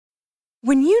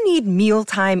When you need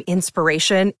mealtime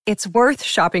inspiration, it's worth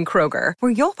shopping Kroger,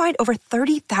 where you'll find over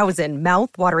 30,000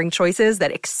 mouth-watering choices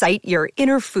that excite your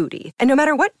inner foodie. And no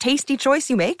matter what tasty choice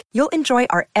you make, you'll enjoy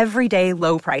our everyday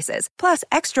low prices, plus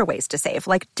extra ways to save,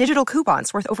 like digital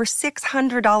coupons worth over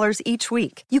 $600 each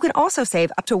week. You can also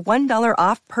save up to $1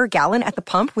 off per gallon at the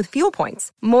pump with fuel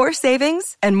points. More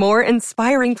savings and more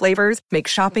inspiring flavors make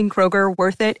shopping Kroger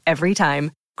worth it every time.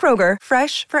 Kroger,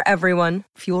 fresh for everyone.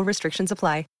 Fuel restrictions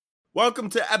apply. Welcome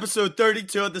to episode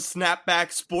 32 of the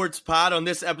Snapback Sports Pod. On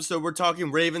this episode, we're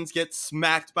talking Ravens get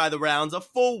smacked by the Browns, a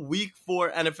full Week 4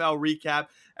 NFL recap,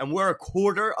 and we're a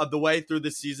quarter of the way through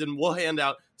the season. We'll hand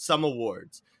out some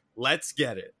awards. Let's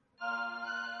get it.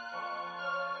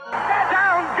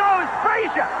 Down goes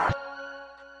Frazier.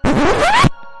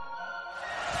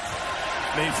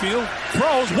 Mayfield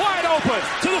throws wide open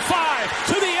to the 5,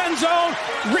 to the end zone.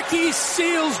 Ricky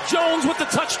Seals Jones with the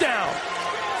touchdown.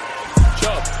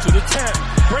 Chubb to the 10,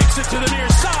 breaks it to the near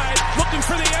side, looking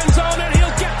for the end zone, and he'll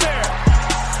get there.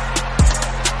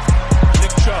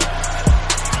 Nick Chubb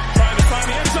trying to find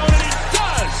the end zone, and he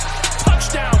does.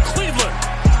 Touchdown, Cleveland.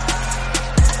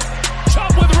 Chubb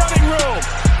with running room.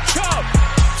 Chubb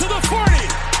to the 40,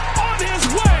 on his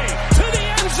way to the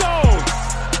end zone.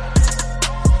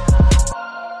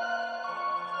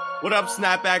 What up,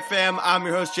 Snapback fam? I'm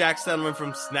your host, Jack Stenman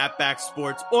from Snapback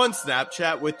Sports on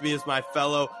Snapchat. With me is my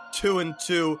fellow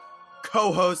 2-2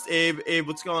 co-host, Abe. Abe,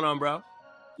 what's going on, bro?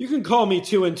 You can call me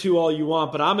 2-2 all you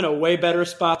want, but I'm in a way better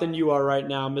spot than you are right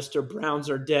now. Mr. Browns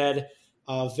are dead.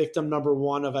 Victim number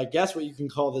one of, I guess, what you can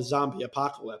call the zombie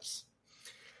apocalypse.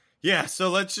 Yeah, so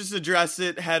let's just address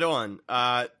it head on.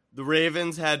 The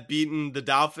Ravens had beaten the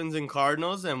Dolphins and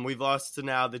Cardinals, and we've lost to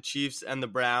now the Chiefs and the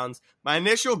Browns. My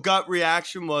initial gut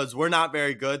reaction was we're not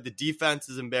very good. The defense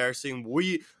is embarrassing.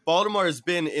 Baltimore has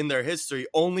been, in their history,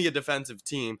 only a defensive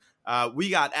team. We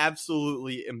got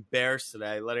absolutely embarrassed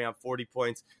today, letting up 40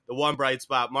 points. The one bright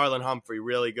spot, Marlon Humphrey,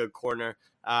 really good corner.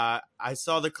 I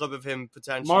saw the clip of him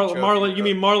potentially. You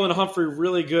mean Marlon Humphrey,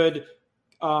 really good,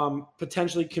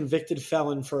 potentially convicted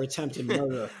felon for attempted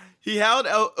murder. He held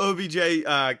OBJ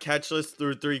catchless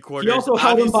through three quarters. He also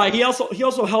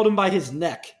held him by his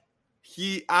neck.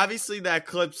 He obviously, that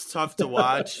clip's tough to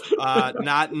watch,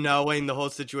 not knowing the whole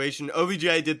situation.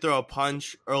 OBJ did throw a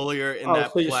punch earlier in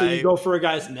that play. So you go for a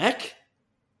guy's neck?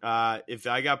 If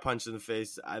I got punched in the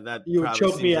face, that you would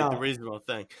choke me out. Like the reasonable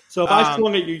thing. So if I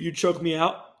swung at you, you'd choke me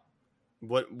out?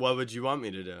 What would you want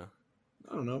me to do?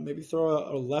 I don't know. Maybe throw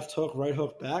a left hook, right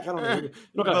hook back. I don't know.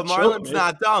 But Marlon's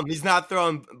not dumb. He's not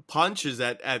throwing punches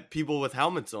at people with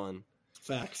helmets on.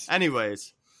 Facts.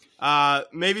 Anyways,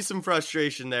 maybe some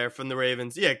frustration there from the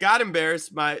Ravens. Yeah, got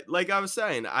embarrassed. Like I was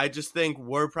saying, I just think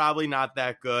we're probably not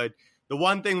that good. The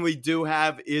one thing we do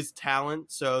have is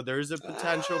talent, so there's a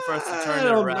potential for us to turn it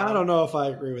around. I don't know if I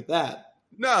agree with that.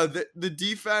 No, the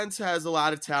defense has a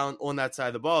lot of talent on that side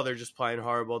of the ball. They're just playing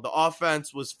horrible. The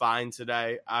offense was fine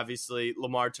today. Obviously,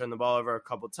 Lamar turned the ball over a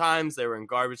couple times. They were in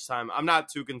garbage time. I'm not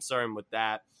too concerned with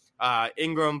that.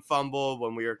 Ingram fumbled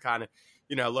when we were kind of,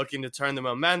 looking to turn the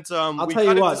momentum. I'll tell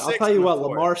you what.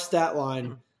 Lamar's stat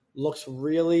line looks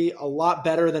really a lot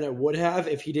better than it would have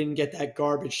if he didn't get that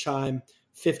garbage time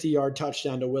 50-yard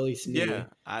touchdown to Willie Snead.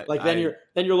 Yeah, then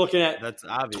you're looking at that's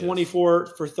obvious. 24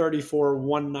 for 34,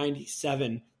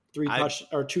 197,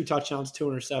 2 touchdowns, 2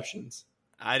 interceptions.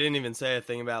 I didn't even say a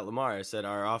thing about Lamar. I said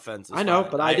our offense is I know,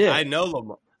 fine. but I did. I know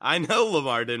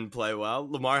Lamar didn't play well.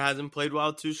 Lamar hasn't played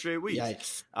well 2 straight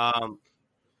weeks. Yikes.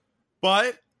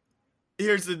 But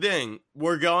here's the thing.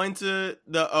 We're going to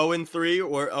the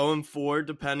 0-3 or 0-4,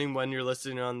 depending when you're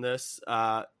listening on this,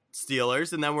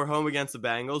 Steelers, and then we're home against the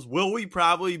Bengals. Will we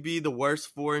probably be the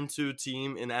worst 4-2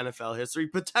 team in NFL history?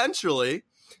 Potentially.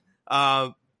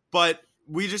 But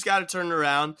we just got to turn it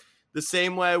around. The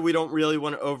same way we don't really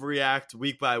want to overreact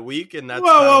week by week, and that's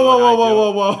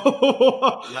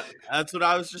whoa. That's what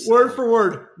I was just word saying. For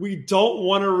word. We don't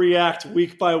want to react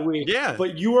week by week. Yeah,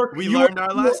 but we learned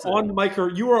our lesson.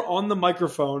 You were on the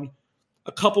microphone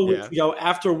a couple weeks ago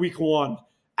after week 1.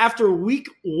 After week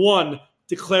 1.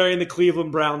 Declaring the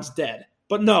Cleveland Browns dead.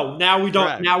 But no, now we don't.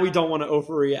 Correct. Now we don't want to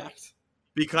overreact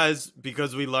because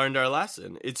we learned our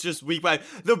lesson. It's just week by.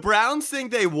 The Browns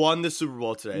think they won the Super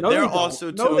Bowl today. No, They're they don't.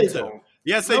 also 2-2. No, they don't.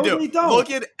 Yes, they do. They don't. Look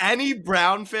at any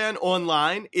Brown fan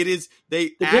online. It is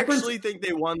they actually think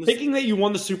they won. Thinking that you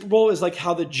won the Super Bowl is like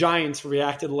how the Giants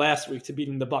reacted last week to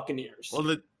beating the Buccaneers.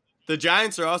 Well, the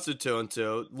Giants are also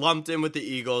 2-2, lumped in with the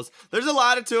Eagles. There's a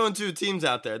lot of 2-2 teams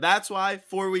out there. That's why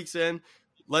 4 weeks in.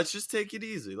 Let's just take it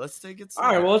easy. Let's take it slow.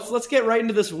 All right, well, let's get right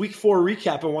into this Week 4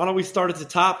 recap, and why don't we start at the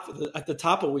top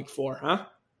of Week 4, huh?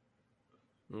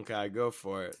 Okay, go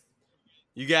for it.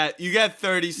 You get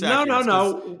 30 seconds.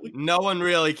 No. No one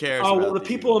really cares. Oh, well, the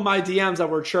people in my DMs that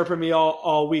were chirping me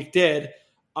all week did.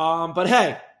 But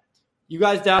hey, you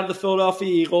guys down to the Philadelphia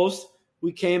Eagles.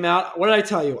 We came out. What did I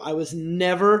tell you? I was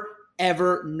never,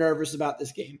 ever nervous about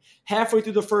this game. Halfway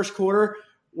through the first quarter,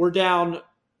 we're down,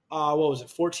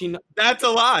 14? That's a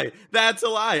lie.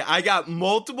 I got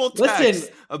multiple texts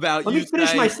about you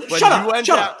saying Shut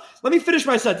up. Let me finish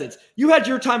my sentence. You had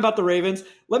your time about the Ravens.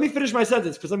 Let me finish my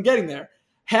sentence because I'm getting there.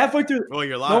 Halfway through. Well,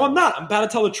 you're lying. No, I'm not. I'm about to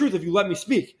tell the truth if you let me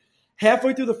speak.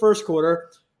 Halfway through the first quarter,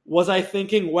 was I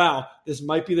thinking, wow, this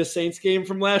might be the Saints game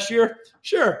from last year?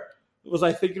 Sure. Was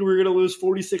I thinking we were going to lose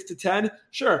 46-10?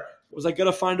 Sure. Was I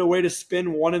going to find a way to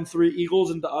spin 1-3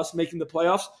 Eagles into us making the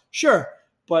playoffs? Sure.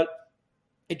 But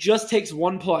it just takes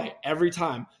one play every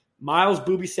time. Miles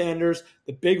Booby Sanders,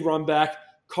 the big run back.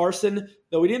 Carson,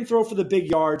 though he didn't throw for the big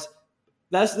yards,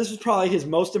 this was probably his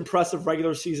most impressive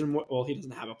regular season. Well, he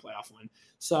doesn't have a playoff win.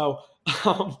 So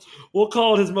we'll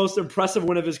call it his most impressive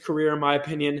win of his career, in my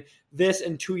opinion. This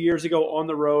and 2 years ago on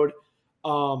the road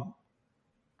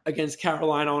against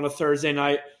Carolina on a Thursday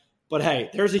night. But hey,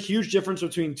 there's a huge difference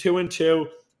between 2-2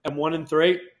 and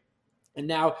 1-3. And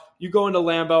now you go into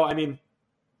Lambeau. I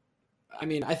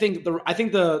mean, I think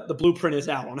the blueprint is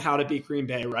out on how to beat Green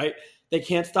Bay, right? They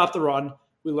can't stop the run.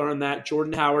 We learned that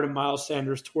Jordan Howard and Miles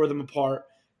Sanders tore them apart.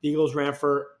 The Eagles ran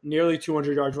for nearly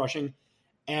 200 yards rushing,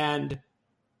 and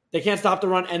they can't stop the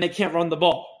run, and they can't run the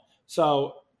ball.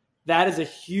 So that is a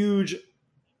huge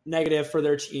negative for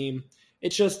their team.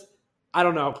 It's just, I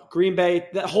don't know. Green Bay,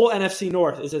 that whole NFC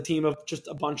North is a team of just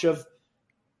a bunch of,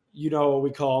 you know what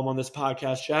we call them on this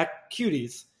podcast, Jack,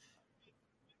 cuties.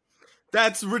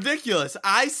 That's ridiculous.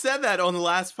 I said that on the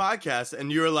last podcast,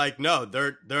 and you were like, "No,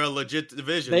 they're a legit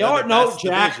division." They are. No,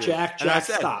 Jack,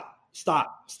 stop.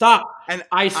 And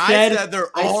I said they're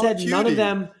all cutie. None of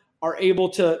them are able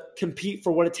to compete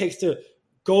for what it takes to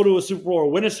go to a Super Bowl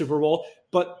or win a Super Bowl.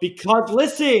 But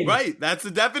right, that's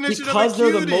the definition of a cutie. Because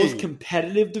they're the most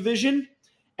competitive division,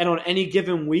 and on any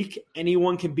given week,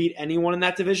 anyone can beat anyone in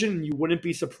that division, and you wouldn't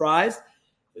be surprised.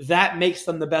 That makes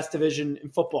them the best division in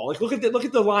football. Like look at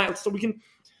the line. So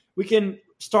we can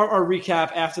start our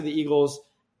recap after the Eagles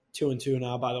 2-2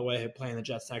 now. By the way, playing the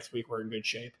Jets next week, we're in good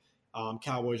shape.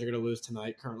 Cowboys are going to lose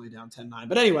tonight, currently down 10-9.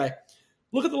 But anyway,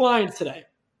 look at the Lions today.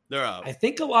 They're up. I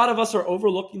think a lot of us are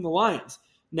overlooking the Lions.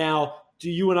 Now,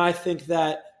 do you and I think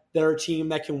that they're a team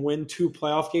that can win 2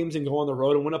 playoff games and go on the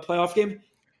road and win a playoff game?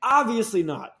 Obviously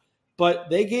not. But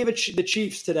they gave the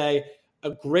Chiefs today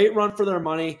a great run for their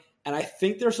money. And I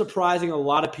think they're surprising a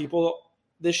lot of people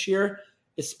this year,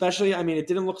 especially, I mean, it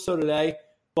didn't look so today,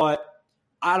 but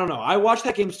I don't know. I watched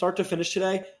that game start to finish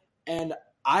today, and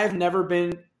I've never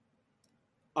been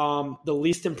the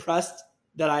least impressed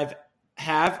that I've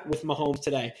with Mahomes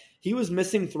today. He was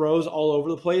missing throws all over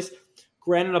the place.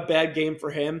 Granted, a bad game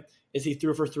for him is he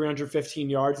threw for 315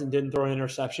 yards and didn't throw an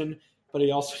interception, but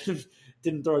he also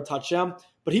didn't throw a touchdown.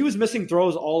 But he was missing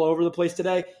throws all over the place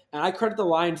today, and I credit the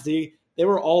Lions D. They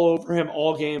were all over him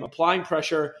all game, applying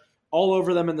pressure all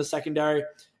over them in the secondary.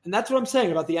 And that's what I'm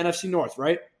saying about the NFC North,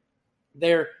 right?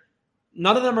 None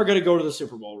of them are going to go to the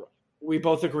Super Bowl. We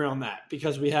both agree on that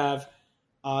because we have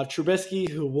Trubisky,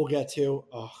 who we'll get to.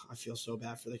 Oh, I feel so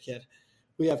bad for the kid.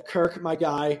 We have Kirk, my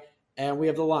guy, and we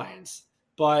have the Lions.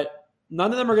 But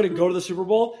none of them are going to go to the Super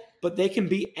Bowl, but they can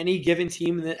beat any given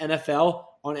team in the NFL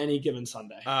on any given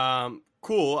Sunday.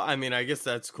 Cool. I mean, I guess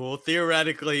that's cool.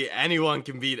 Theoretically, anyone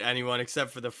can beat anyone except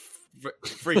for the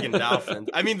freaking Dolphins.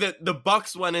 I mean, the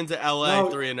Bucks went into LA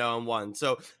 3-0 and won.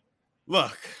 So,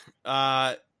 look,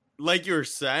 like you were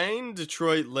saying,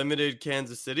 Detroit limited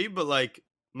Kansas City, but like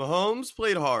Mahomes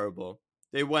played horrible.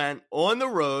 They went on the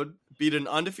road, beat an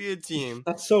undefeated team.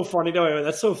 That's so funny. No,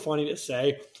 that's so funny to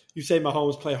say. You say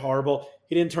Mahomes played horrible.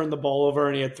 He didn't turn the ball over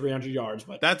and he had 300 yards,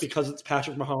 but that's because it's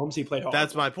Patrick Mahomes. He played horrible.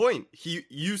 That's my point.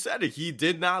 You said it. He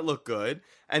did not look good,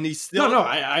 and he still. No,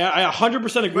 I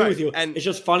 100% agree with you. And it's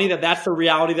just funny that's the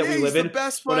reality that we live in. The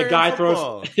best when a guy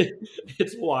throws,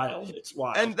 it's wild. It's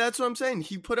wild. And that's what I'm saying.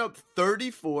 He put up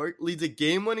 34, leads a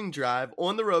game-winning drive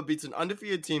on the road, beats an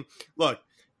undefeated team. Look,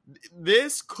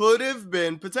 this could have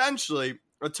been potentially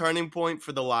a turning point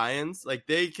for the Lions. Like,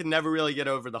 they can never really get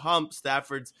over the hump.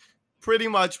 Stafford's pretty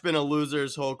much been a loser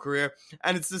his whole career,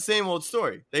 and it's the same old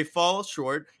story. They fall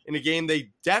short in a game they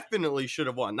definitely should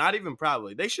have won. Not even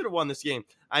probably. They should have won this game.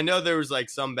 I know there was like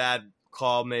some bad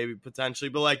call maybe potentially,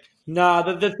 but like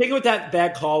the thing with that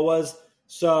bad call was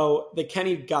the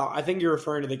Kenny I think you're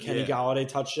referring to the Kenny Golladay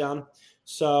touchdown.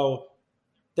 So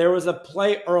there was a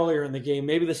play earlier in the game,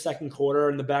 maybe the second quarter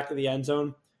in the back of the end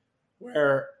zone,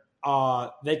 where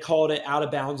they called it out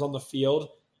of bounds on the field,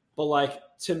 but like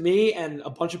to me and a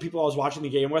bunch of people I was watching the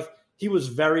game with, he was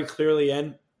very clearly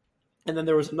in. And then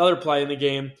there was another play in the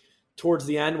game towards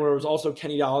the end where it was also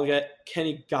Kenny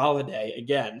Golladay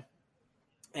again.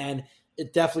 And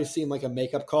it definitely seemed like a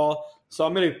makeup call. So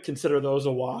I'm going to consider those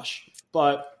a wash.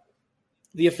 But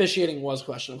the officiating was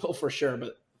questionable for sure.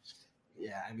 But,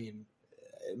 yeah, I mean,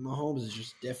 Mahomes is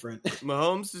just different.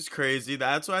 Mahomes is crazy.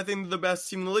 That's why I think they're the best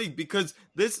team in the league, because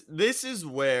this is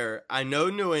where I know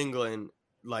New England,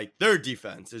 like, their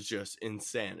defense is just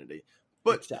insanity.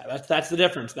 But that's the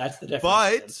difference. That's the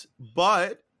difference.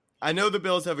 But I know the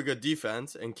Bills have a good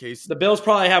defense in case the Bills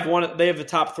probably have they have the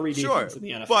top 3 defense in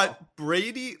the NFL. But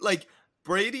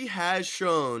Brady has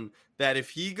shown that if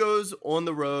he goes on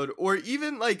the road, or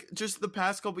even like just the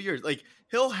past couple years, like,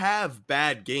 he'll have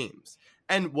bad games.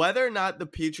 And whether or not the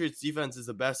Patriots defense is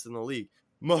the best in the league,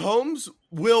 Mahomes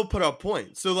will put up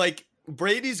points. So, like,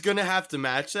 Brady's going to have to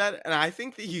match that. And I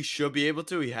think that he should be able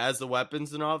to. He has the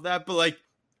weapons and all of that. But, like,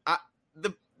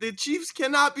 the Chiefs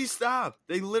cannot be stopped.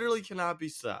 They literally cannot be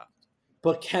stopped.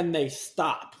 But can they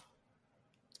stop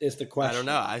is the question. I don't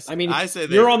know. I say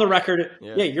you're on the record.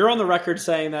 Yeah, you're on the record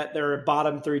saying that they're a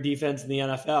bottom 3 defense in the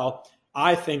NFL.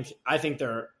 I think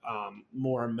they're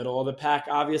more middle of the pack,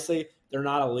 obviously. They're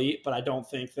not elite, but I don't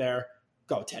think they're –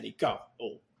 go, Teddy, go.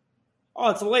 Oh,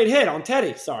 it's a late hit on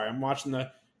Teddy. Sorry, I'm watching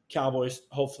the Cowboys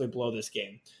hopefully blow this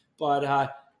game.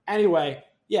 But anyway,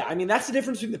 yeah, I mean, that's the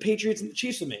difference between the Patriots and the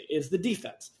Chiefs for me is the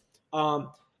defense.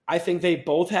 I think they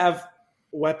both have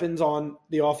weapons on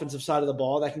the offensive side of the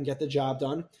ball that can get the job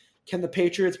done. Can the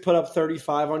Patriots put up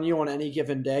 35 on you on any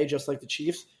given day, just like the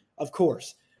Chiefs? Of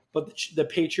course. But the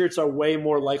Patriots are way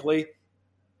more likely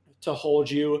to hold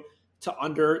you to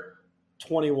under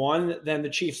 21 than the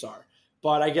Chiefs are.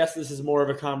 But I guess this is more of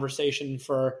a conversation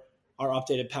for our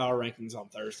updated power rankings on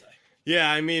Thursday. Yeah,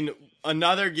 I mean,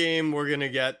 another game we're going to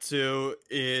get to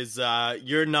is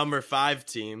your number 5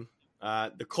 team.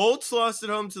 The Colts lost at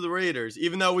home to the Raiders,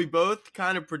 even though we both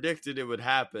kind of predicted it would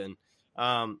happen.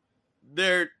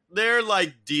 They're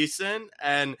like decent,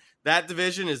 and that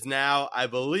division is now, I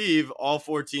believe, all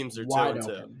 4 teams are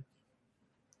 2-2,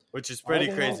 which is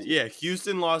pretty crazy. Yeah,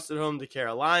 Houston lost at home to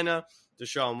Carolina.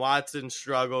 Deshaun Watson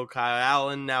struggled. Kyle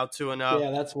Allen now 2-0.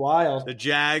 Yeah, that's wild. The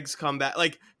Jags come back.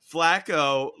 Like,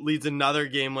 Flacco leads another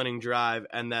game-winning drive,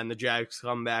 and then the Jags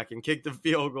come back and kick the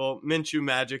field goal. Minshew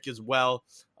Magic is well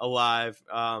alive.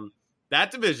 That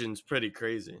division's pretty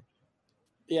crazy.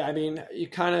 Yeah, I mean, you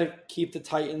kind of keep the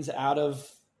Titans out of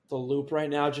the loop right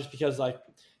now just because, like,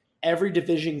 every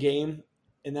division game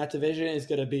in that division is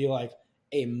going to be, like,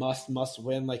 a must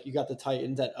win. Like, you got the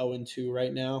Titans at 0-2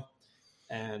 right now,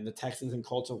 and the Texans and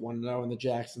Colts at 1-0, and the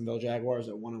Jacksonville Jaguars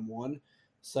at 1-1.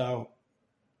 So,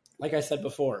 like I said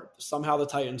before, somehow the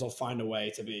Titans will find a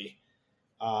way to be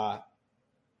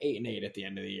 8-8 at the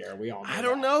end of the year. We all know I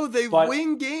don't know. They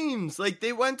win games. Like,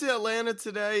 they went to Atlanta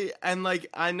today, and, like,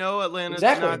 I know Atlanta's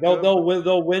exactly. not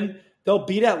They'll win. They'll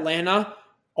beat Atlanta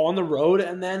on the road,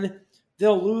 and then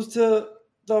they'll lose to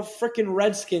the freaking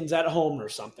Redskins at home or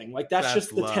something. Like, that's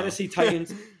just the Tennessee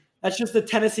Titans. That's just the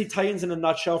Tennessee Titans in a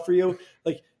nutshell for you.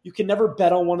 Like, you can never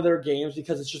bet on one of their games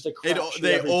because it's just a crapshoot.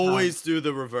 They always do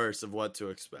the reverse of what to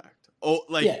expect. Oh,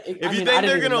 like, yeah, if you think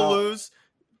they're gonna lose,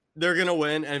 they're gonna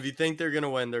win, and if you think they're gonna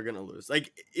win, they're gonna lose.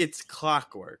 Like, it's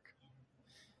clockwork.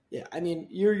 Yeah, I mean,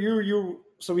 you.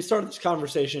 So we started this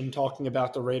conversation talking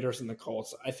about the Raiders and the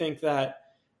Colts. I think that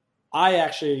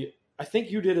I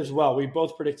think you did as well. We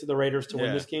both predicted the Raiders to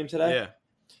win this game today. Yeah.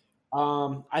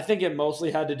 I think it mostly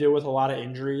had to do with a lot of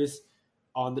injuries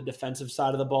on the defensive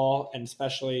side of the ball,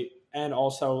 and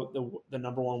also the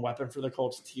number one weapon for the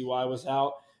Colts, T.Y., was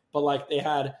out. But, like, they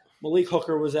had Malik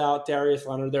Hooker was out, Darius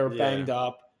Leonard, they were banged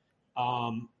up.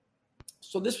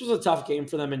 So this was a tough game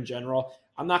for them in general.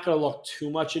 I'm not going to look too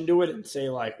much into it and say,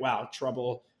 like, wow,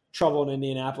 trouble in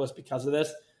Indianapolis because of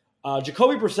this.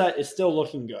 Jacoby Brissett is still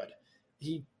looking good.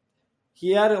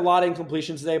 He had a lot of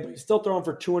incompletions today, but he's still throwing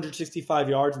for 265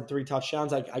 yards and 3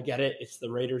 touchdowns. I get it. It's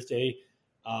the Raiders' day.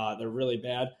 They're really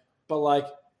bad. But, like,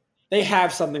 they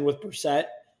have something with Brissett,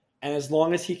 and as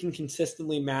long as he can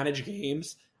consistently manage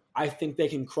games, I think they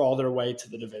can crawl their way to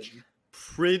the division.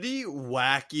 Pretty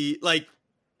wacky. Like,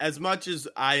 as much as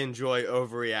I enjoy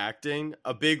overreacting,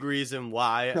 a big reason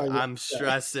why I'm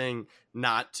stressing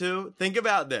not to. Think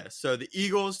about this. So the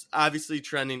Eagles obviously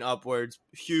trending upwards.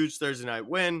 Huge Thursday night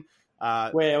win.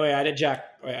 Wait, I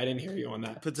didn't hear you on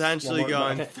that. Potentially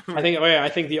going. I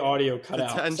think the audio cut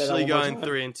out. Potentially going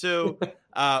 3-2.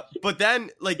 But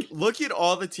then, like, look at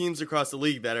all the teams across the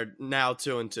league that are now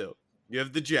 2-2. You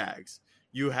have the Jags.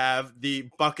 You have the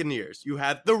Buccaneers. You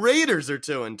have the Raiders are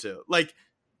 2-2. Like,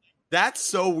 That's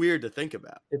so weird to think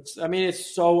about. It's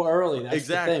so early. That's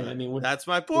exactly. the thing. That's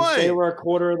my point. They were a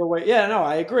quarter of the way. Yeah, no,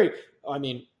 I agree. I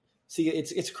mean, see,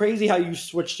 it's crazy how you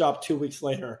switched up 2 weeks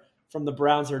later from the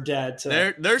Browns are dead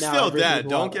to they're still dead.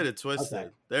 Don't get it twisted. Okay.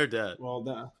 They're dead. Well,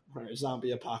 no,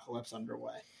 zombie apocalypse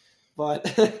underway.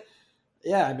 But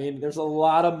yeah, I mean, there's a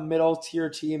lot of middle tier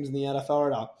teams in the NFL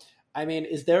right now. I mean,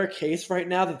 is there a case right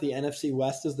now that the NFC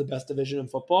West is the best division in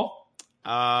football?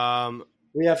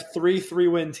 We have 3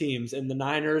 3-win teams in the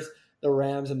Niners, the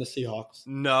Rams, and the Seahawks.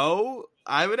 No,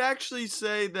 I would actually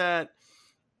say that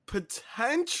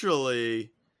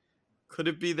potentially could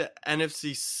it be the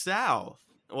NFC South?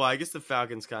 Well, I guess the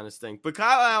Falcons kind of stink. But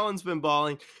Kyle Allen's been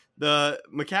balling. The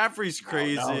McCaffrey's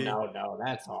crazy. No,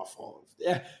 that's awful.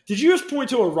 Yeah. Did you just point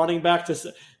to a running back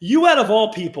to – you out of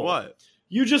all people. What?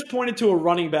 You just pointed to a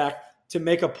running back to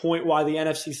make a point why the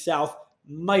NFC South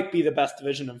might be the best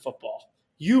division in football.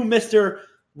 You, Mr.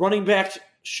 Running Back,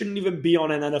 shouldn't even be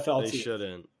on an NFL team. They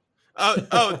shouldn't.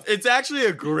 It's actually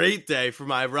a great day for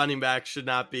my running back should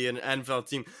not be an NFL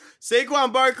team.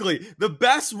 Saquon Barkley, the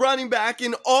best running back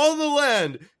in all the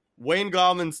land. Wayne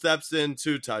Gallman steps in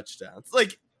 2 touchdowns.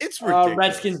 Like, it's ridiculous.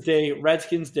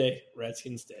 Redskins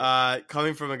Day.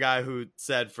 Coming from a guy who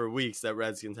said for weeks that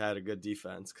Redskins had a good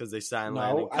defense because they signed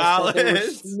Landon Collins. They were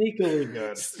sneakily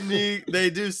good.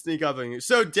 They do sneak up on you.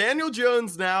 So Daniel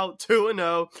Jones now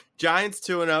 2-0. Giants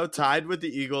 2-0, tied with the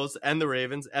Eagles and the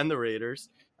Ravens and the Raiders.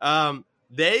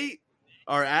 They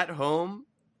are at home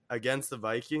against the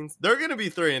Vikings. They're going to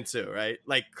be 3-2, right?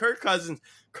 Like Kirk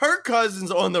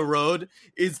Cousins on the road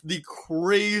is the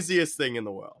craziest thing in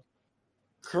the world.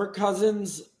 Kirk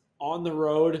Cousins on the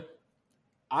road,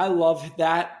 I love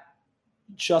that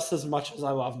just as much as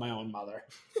I love my own mother.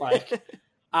 Like,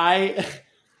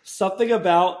 something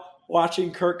about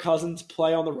watching Kirk Cousins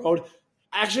play on the road.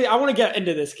 Actually, I want to get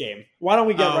into this game. Why don't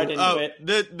we get right into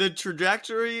it? The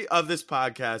trajectory of this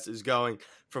podcast is going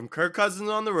from Kirk Cousins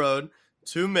on the road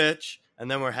to Mitch, and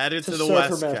then we're headed to the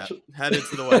West Coast. Headed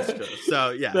to the West Coast.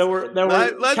 So yeah,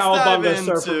 let's dive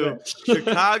into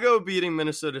Chicago beating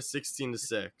Minnesota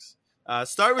 16-6.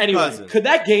 Start with Cousins. Could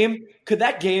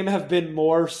that game have been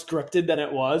more scripted than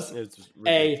it was? It's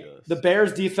ridiculous. The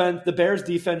Bears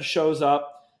defense shows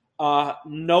up.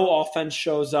 No offense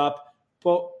shows up,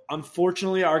 but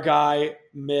unfortunately, our guy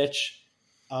Mitch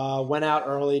went out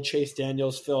early. Chase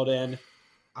Daniels filled in.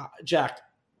 Jack,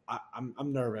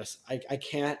 I'm nervous. I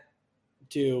can't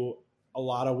do a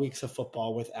lot of weeks of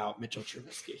football without Mitchell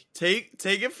Trubisky. Take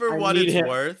it for what it's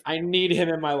worth. I need him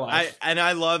in my life.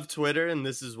 I love Twitter, and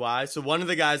this is why. So one of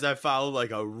the guys I follow,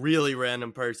 like a really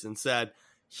random person, said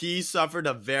he suffered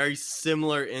a very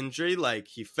similar injury. Like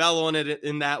he fell on it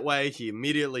in that way. He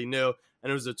immediately knew,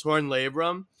 and it was a torn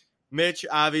labrum. Mitch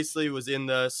obviously was in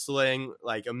the sling.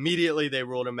 Like immediately they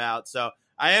ruled him out. So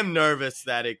I am nervous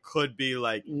that it could be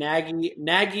like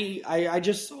Nagy. I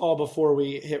just saw before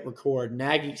we hit record,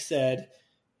 Nagy said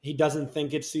he doesn't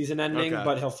think it's season ending,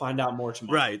 but he'll find out more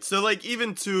tomorrow. Right. So like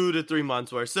even 2 to 3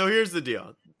 months worth. So here's the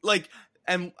deal. Like,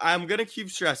 and I'm going to keep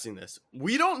stressing this.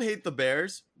 We don't hate the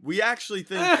Bears. We actually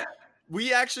think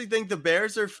the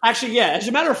Bears are actually, yeah. As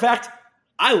a matter of fact,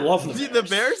 I love the Bears. The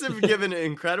Bears have given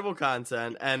incredible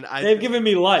content, and they've given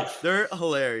me life. They're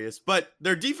hilarious, but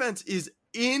their defense is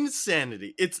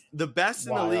insanity. It's the best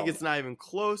in the league. It's not even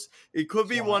close. It could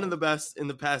be one of the best in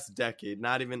the past decade.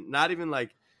 Not even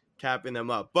like capping them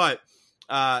up. But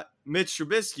Mitch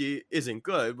Trubisky isn't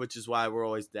good, which is why we're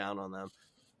always down on them.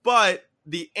 But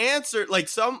the answer, like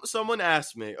someone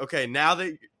asked me, okay, now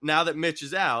that Mitch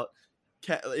is out,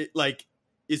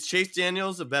 is Chase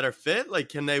Daniels a better fit? Like,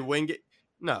 can they wing it?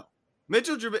 No.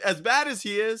 Mitchell Trubisky, as bad as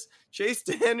he is, Chase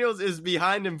Daniels is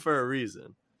behind him for a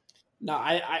reason. No,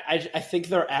 I think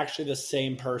they're actually the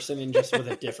same person and just with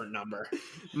a different number.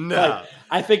 No.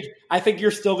 Like, I think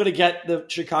you're still going to get the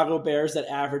Chicago Bears that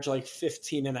average like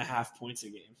 15.5 points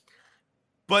a game.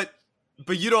 But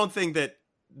you don't think that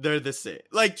they're the same.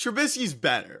 Like Trubisky's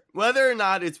better. Whether or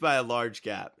not it's by a large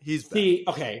gap, he's better.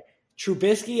 Okay.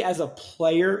 Trubisky as a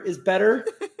player is better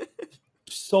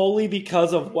solely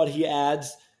because of what he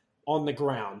adds on the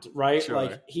ground, right? Sure.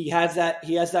 Like he has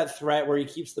that threat where he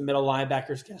keeps the middle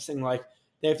linebackers guessing, like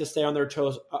they have to stay on their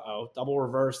toes. Double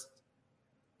reverse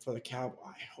for the Cowboys.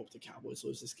 I hope the Cowboys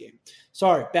lose this game.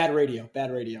 Sorry, bad radio.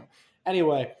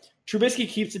 Anyway, Trubisky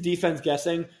keeps the defense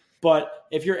guessing, but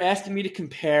if you're asking me to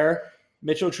compare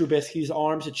Mitchell Trubisky's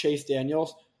arm to Chase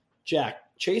Daniels, Jack,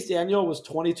 Chase Daniel was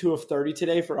 22 of 30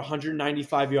 today for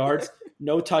 195 yards,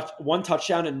 one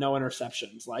touchdown and no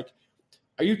interceptions. Like,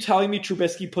 are you telling me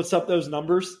Trubisky puts up those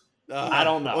numbers? I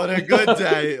don't know. On a good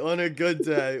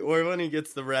day. Or when he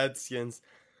gets the Redskins.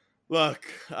 Look,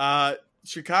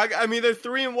 Chicago, I mean, they're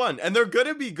 3-1, and they're going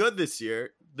to be good this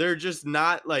year. They're just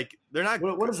not like they're not.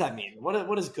 What does that mean?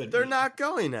 What is good? They're mean? not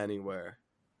going anywhere.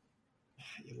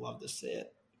 You love to see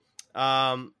it.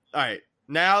 All right,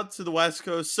 now to the West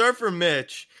Coast. Surfer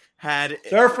Mitch had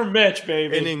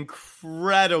baby, an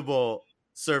incredible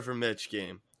Surfer Mitch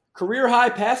game. Career high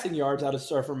passing yards out of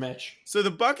Surfer Mitch. So the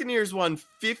Buccaneers won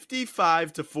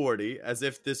 55-40, as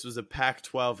if this was a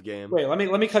Pac-12 game. Wait,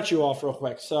 let me cut you off real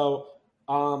quick. So,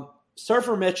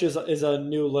 Surfer Mitch is a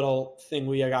new little thing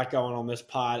we got going on this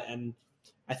pod, and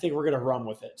I think we're gonna run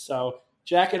with it. So,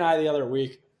 Jack and I the other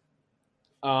week,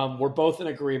 we're both in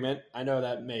agreement. I know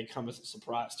that may come as a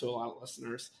surprise to a lot of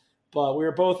listeners, but we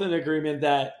were both in agreement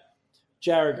that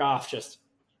Jared Goff just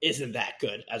isn't that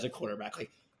good as a quarterback.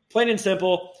 Like, plain and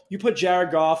simple, you put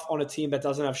Jared Goff on a team that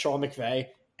doesn't have Sean McVay,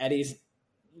 and he's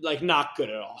like not good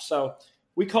at all. So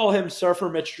we call him Surfer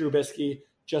Mitch Trubisky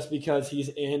just because he's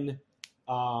in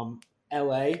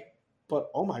LA. But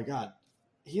oh my God,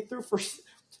 they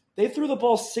threw the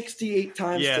ball 68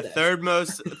 times today. third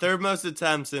most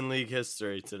attempts in league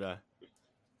history today.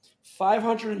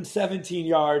 517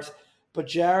 yards, but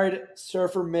Jared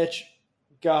Surfer Mitch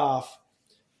Goff,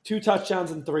 2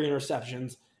 touchdowns and 3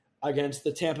 interceptions against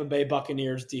the Tampa Bay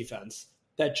Buccaneers defense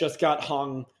that just got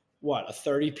hung, a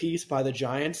 30-piece by the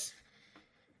Giants?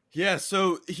 Yeah,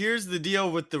 so here's the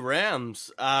deal with the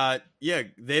Rams.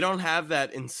 They don't have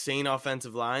that insane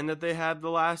offensive line that they had the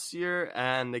last year,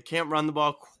 and they can't run the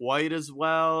ball quite as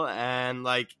well. And,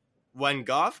 when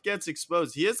Goff gets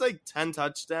exposed, he has, 10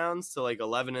 touchdowns to,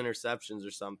 11 interceptions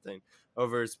or something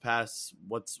over his past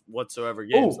whatsoever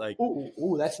games.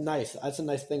 That's nice. That's a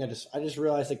nice thing. I just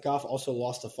realized that Goff also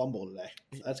lost a fumble today.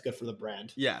 So that's good for the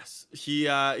brand. Yes, he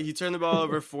turned the ball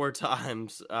over 4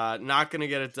 times. Not gonna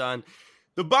get it done.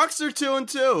 The Bucs are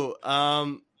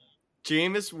 2-2.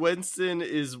 Jameis Winston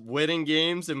is winning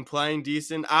games and playing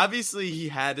decent. Obviously, he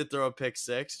had to throw a pick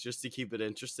 6 just to keep it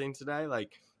interesting today.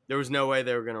 There was no way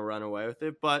they were gonna run away with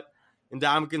it, but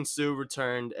Ndamukong Suh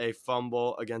returned a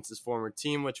fumble against his former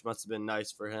team, which must have been nice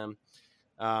for him.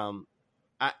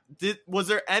 Was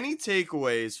there any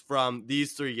takeaways from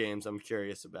these 3 games I'm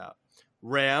curious about?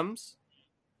 Rams,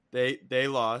 they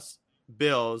lost.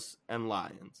 Bills, and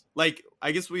Lions.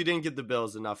 I guess we didn't get the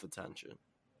Bills enough attention.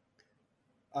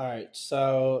 All right,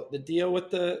 so the deal with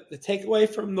the takeaway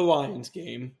from the Lions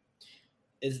game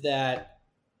is that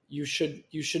you should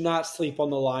not sleep on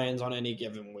the Lions on any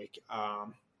given week.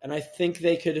 And I think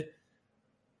they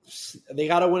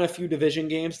got to win a few division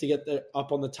games to get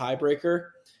up on the tiebreaker.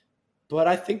 But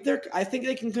I think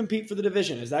they can compete for the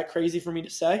division. Is that crazy for me to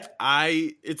say?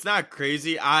 It's not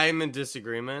crazy. I'm in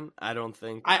disagreement. I don't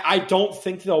think. I don't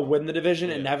think they'll win the division.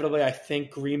 Yeah. Inevitably, I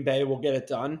think Green Bay will get it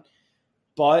done.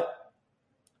 But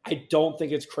I don't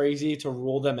think it's crazy to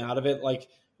rule them out of it like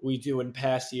we do in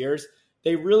past years.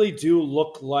 They really do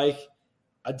look like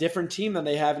a different team than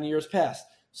they have in years past.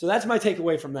 So that's my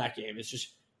takeaway from that game. It's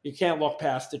just you can't look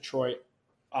past Detroit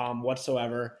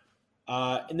whatsoever.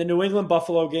 In the New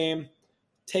England-Buffalo game,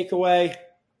 takeaway,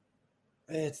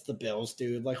 it's the Bills,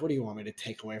 dude. What do you want me to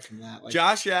take away from that?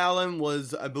 Josh Allen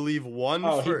was, I believe, he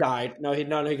died.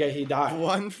 He died.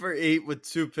 1 for 8 with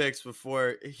 2 picks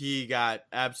before he got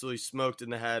absolutely smoked in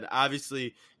the head.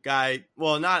 Obviously,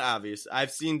 not obvious.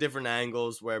 I've seen different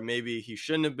angles where maybe he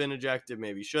shouldn't have been ejected,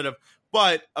 maybe he should have.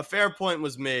 But a fair point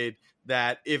was made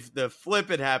that if the flip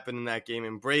had happened in that game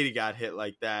and Brady got hit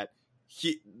like that,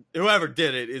 whoever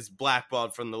did it is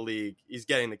blackballed from the league. He's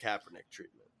getting the Kaepernick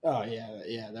treatment. Oh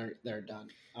yeah, they're done.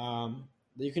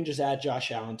 You can just add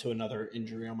Josh Allen to another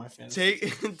injury on my fantasy.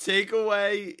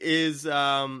 Takeaway is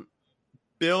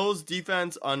Bills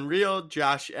defense unreal.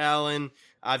 Josh Allen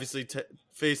obviously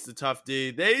faced a tough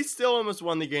D. They still almost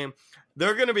won the game.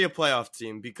 They're going to be a playoff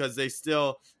team because they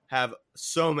still have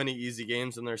so many easy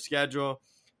games in their schedule.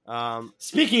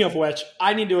 Speaking of which,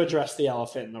 I need to address the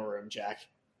elephant in the room, Jack.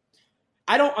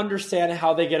 I don't understand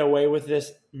how they get away with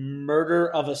this murder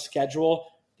of a schedule.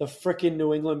 The freaking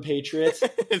New England Patriots.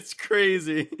 It's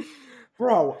crazy.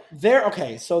 Bro,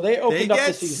 so they opened up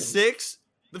the season.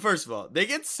 First of all, they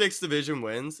get 6 division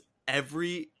wins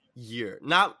every year.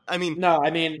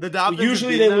 The Dolphins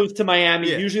usually they lose to Miami.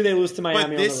 Yeah. Usually they lose to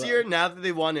Miami. But this year, now that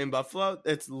they won in Buffalo,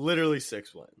 it's literally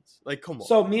 6 wins. Come on.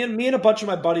 So me and a bunch of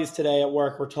my buddies today at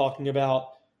work were talking about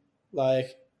all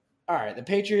right, the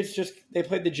Patriots they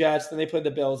played the Jets, then they played the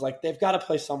Bills. They've got to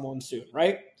play someone soon,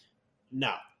 right?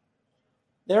 No.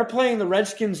 They're playing the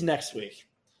Redskins next week.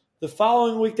 The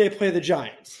following week, they play the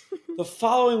Giants. The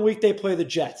following week, they play the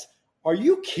Jets. Are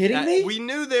you kidding me? We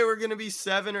knew they were going to be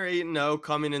 7 or 8-0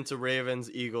 coming into Ravens,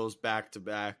 Eagles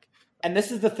back-to-back. And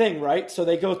this is the thing, right? So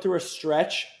they go through a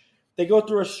stretch They go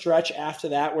through a stretch after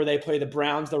that where they play the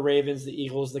Browns, the Ravens, the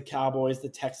Eagles, the Cowboys, the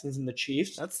Texans, and the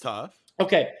Chiefs. That's tough.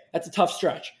 Okay, that's a tough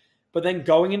stretch. But then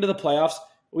going into the playoffs,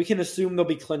 we can assume they'll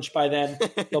be clinched by then.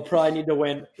 They'll probably need to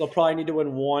win. They'll probably need to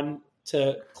win one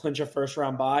to clinch a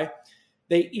first-round bye.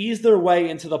 They ease their way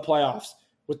into the playoffs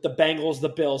with the Bengals, the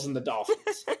Bills, and the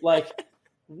Dolphins. Like,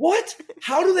 what?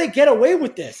 How do they get away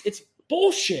with this? It's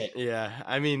bullshit. Yeah,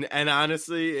 I mean, and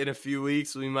honestly, in a few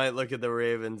weeks, we might look at the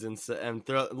Ravens and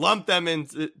lump them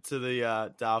into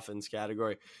the Dolphins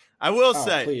category. I will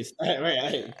say, please,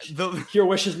 your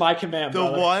wish is my command. The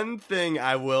brother. one thing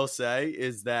I will say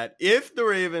is that if the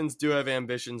Ravens do have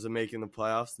ambitions of making the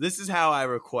playoffs, this is how I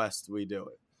request we do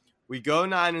it. We go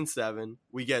 9-7.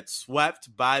 We get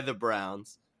swept by the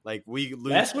Browns. Like we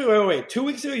lose. Wait. 2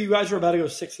 weeks ago, you guys were about to go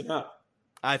 6-0.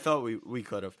 I thought we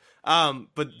could have,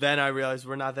 but then I realized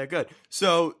we're not that good.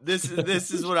 So this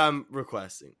is what I'm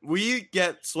requesting. We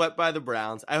get swept by the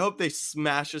Browns. I hope they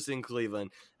smash us in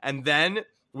Cleveland, and then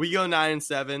we go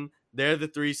 9-7. They're the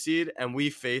 3 seed, and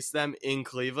we face them in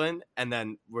Cleveland, and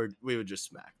then we would just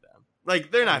smack them.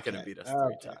 Like they're not going to beat us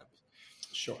 3 times.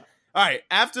 Sure. All right.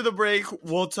 After the break,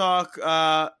 we'll talk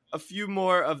a few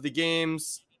more of the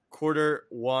games, Quarter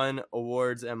 1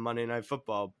 awards, and Monday Night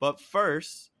Football. But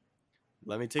first.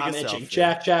 Let me take a selfie.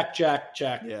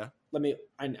 Jack. Yeah.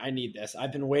 I need this.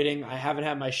 I've been waiting. I haven't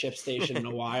had my ShipStation in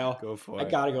a while. Go for it. I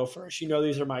got to go first. You know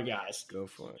these are my guys. Go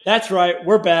for it. That's right.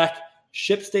 We're back.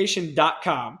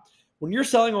 ShipStation.com. When you're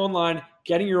selling online,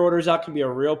 getting your orders out can be a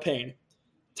real pain.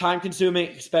 Time-consuming,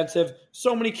 expensive,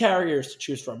 so many carriers to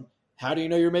choose from. How do you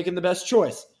know you're making the best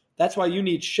choice? That's why you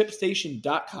need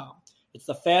ShipStation.com. It's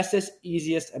the fastest,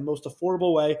 easiest, and most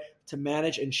affordable way to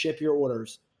manage and ship your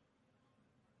orders.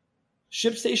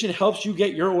 ShipStation helps you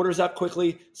get your orders out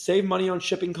quickly, save money on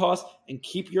shipping costs, and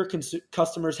keep your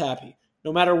customers happy,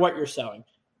 no matter what you're selling.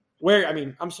 No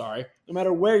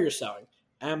matter where you're selling.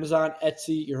 Amazon,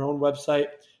 Etsy, your own website.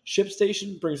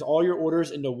 ShipStation brings all your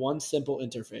orders into one simple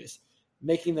interface,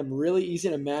 making them really easy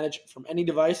to manage from any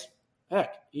device.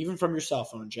 Heck, even from your cell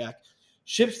phone, Jack.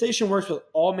 ShipStation works with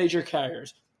all major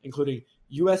carriers, including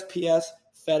USPS,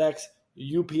 FedEx,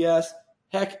 UPS,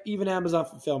 heck, even Amazon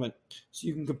Fulfillment, so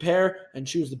you can compare and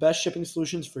choose the best shipping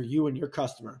solutions for you and your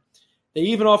customer. They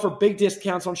even offer big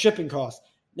discounts on shipping costs.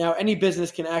 Now, any business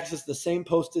can access the same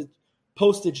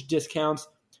postage discounts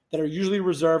that are usually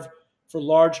reserved for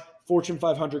large Fortune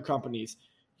 500 companies.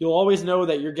 You'll always know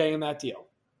that you're getting that deal.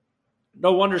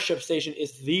 No wonder ShipStation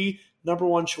is the number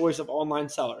one choice of online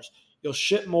sellers. You'll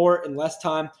ship more in less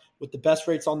time with the best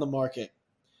rates on the market.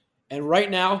 And right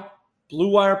now, Blue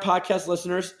Wire podcast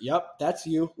listeners, yep, that's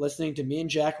you listening to me and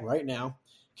Jack right now,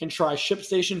 can try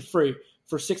ShipStation free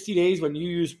for 60 days when you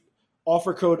use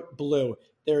offer code BLUE.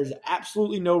 There is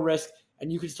absolutely no risk,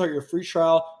 and you can start your free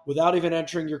trial without even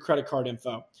entering your credit card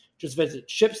info. Just visit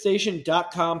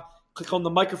ShipStation.com, click on the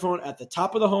microphone at the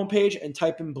top of the homepage, and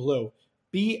type in BLUE,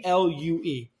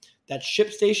 BLUE. That's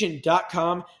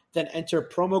ShipStation.com, then enter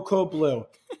promo code BLUE.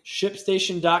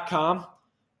 ShipStation.com.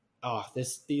 Oh,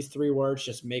 these 3 words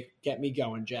just get me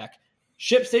going, Jack.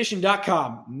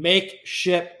 ShipStation.com. Make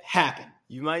ship happen.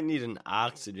 You might need an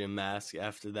oxygen mask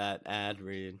after that ad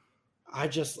read.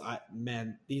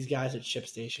 Man, these guys at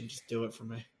ShipStation just do it for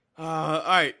me. All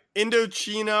right,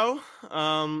 Indochino.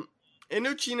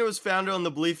 Indochino is founded on the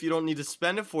belief you don't need to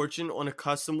spend a fortune on a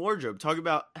custom wardrobe. Talk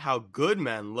about how good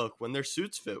men look when their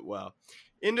suits fit well.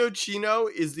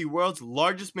 Indochino is the world's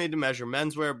largest made-to-measure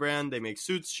menswear brand. They make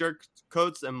suits, shirts,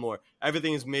 coats, and more.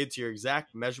 Everything is made to your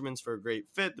exact measurements for a great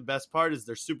fit. The best part is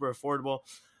they're super affordable.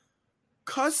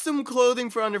 Custom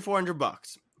clothing for under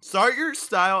 $400. Start your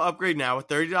style upgrade now with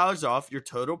 $30 off your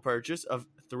total purchase of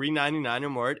 $399 or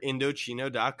more at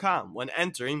Indochino.com when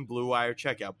entering Blue Wire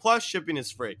checkout. Plus, shipping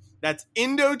is free. That's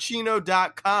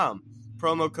Indochino.com.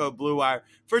 Promo code Blue Wire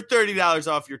for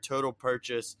 $30 off your total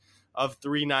purchase of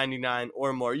 $399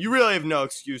 or more. You really have no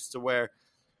excuse to wear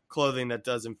clothing that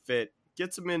doesn't fit.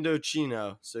 Get some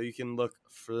Indochino so you can look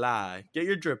fly. Get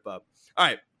your drip up. All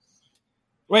right.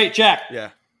 Wait, Jack.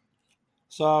 Yeah.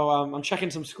 So I'm checking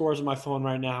some scores on my phone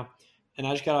right now, and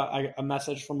I just got a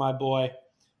message from my boy,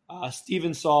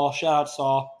 Steven Saul. Shout out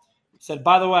Saul. Said,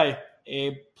 by the way,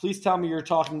 Abe, please tell me you're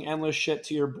talking endless shit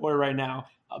to your boy right now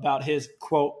about his,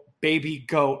 quote, baby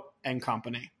goat and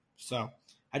company. So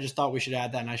I just thought we should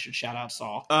add that, and I should shout out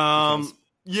Saul.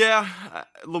 Yeah,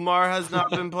 Lamar has not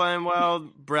been playing well.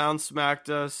 Brown smacked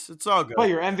us. It's all good. Well,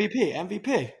 you're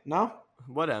MVP, no?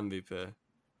 What MVP?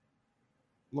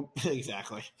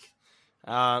 Exactly.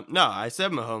 No, I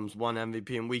said Mahomes won MVP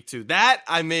in week 2. That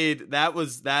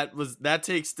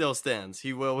take still stands.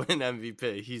 He will win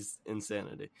MVP. He's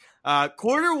insanity.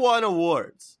 Quarter 1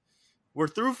 awards. we're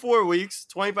through 4 weeks.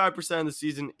 25% of the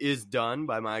season is done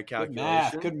by my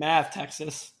calculation. Good math,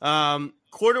 Texas.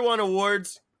 Quarter one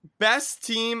awards. Best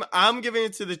team, I'm giving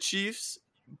it to the Chiefs.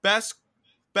 Best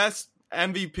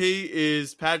MVP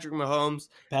is Patrick Mahomes.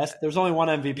 Best? There's only one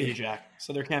MVP, Jack,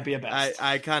 so there can't be a best.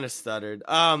 I kind of stuttered.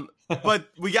 But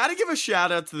we got to give a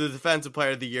shout out to the defensive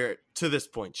player of the year to this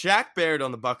point. Shaq Barrett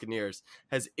on the Buccaneers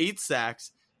has 8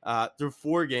 sacks through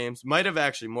 4 games. Might have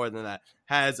actually more than that.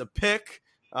 Has a pick.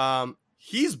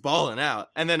 He's balling out.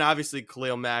 And then obviously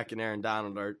Khalil Mack and Aaron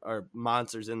Donald are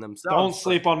monsters in themselves. Don't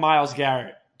sleep on Myles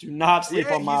Garrett. Do not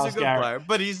sleep on Myles he's a good Garrett. Player,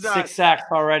 but he's not. 6 sacks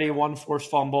already, 1 forced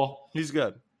fumble. He's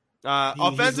good.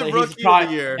 Offensive rookie probably,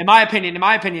 of the year. In my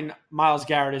opinion, Myles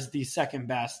Garrett is the second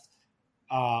best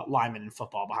lineman in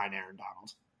football behind Aaron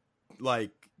Donald. Like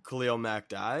Khalil Mack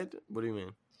died? What do you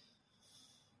mean?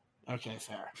 Okay,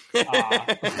 fair.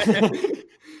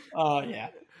 Yeah.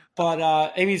 But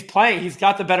I mean, he's playing. He's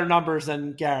got the better numbers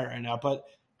than Garrett right now. But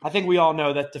I think we all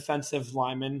know that defensive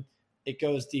linemen, it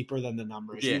goes deeper than the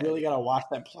numbers. Yeah. You really got to watch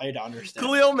them play to understand.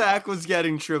 Khalil Mack was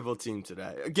getting triple teamed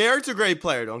today. Garrett's a great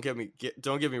player. Don't get me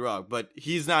wrong, but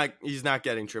he's not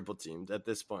getting triple teamed at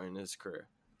this point in his career.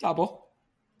 Double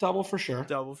for sure.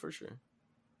 Double for sure.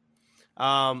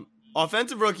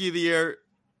 Offensive rookie of the year,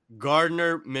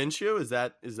 Gardner Minshew. Is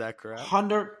that correct?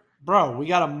 100, bro. We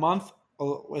got a month.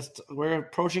 We're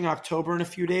approaching October in a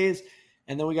few days,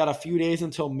 and then we got a few days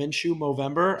until Minshew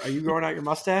Movember. Are you growing out your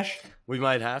mustache? We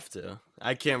might have to.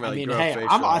 I can't really grow facial.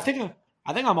 I think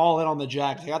I'm all in on the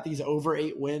Jags. I got these over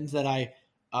 8 wins that I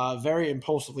very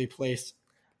impulsively placed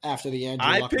after the Andrew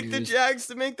I Luck picked news. the Jags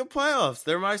to make the playoffs.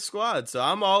 They're my squad, so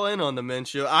I'm all in on the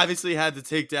Minshew. Obviously, had to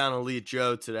take down Elite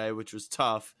Joe today, which was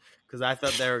tough because I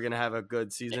thought they were going to have a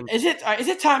good season. Is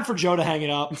it time for Joe to hang it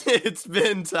up? It's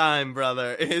been time,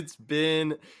 brother. It's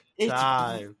been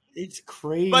time. It's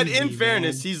crazy. But in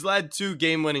fairness, man. he's led 2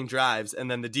 game-winning drives, and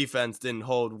then the defense didn't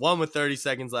hold. 1 with 30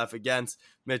 seconds left against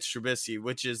Mitch Trubisky,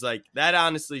 which is like that.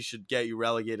 Honestly, should get you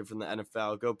relegated from the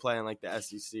NFL. Go play in like the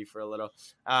SEC for a little.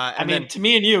 To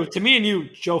me and you,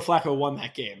 Joe Flacco won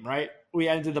that game, right? We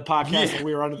ended the podcast and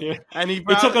we were under the. And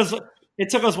It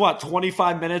took us what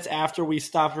 25 minutes after we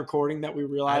stopped recording that we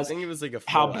realized. I think it was like a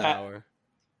full hour.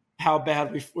 How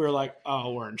bad we were like,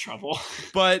 oh, we're in trouble.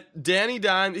 But Danny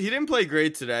Dimes, he didn't play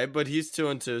great today, but he's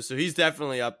 2-2, so he's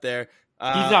definitely up there.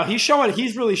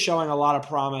 He's really showing a lot of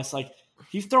promise. Like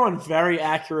he's throwing very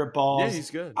accurate balls. Yeah, he's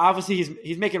good. Obviously,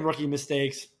 he's making rookie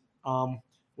mistakes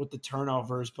with the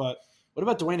turnovers. But what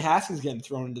about Dwayne Haskins getting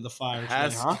thrown into the fire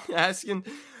today, huh? Haskins.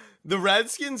 The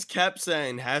Redskins kept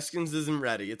saying Haskins isn't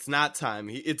ready. It's not time.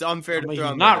 It's unfair to throw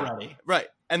him. He's not ready. Right.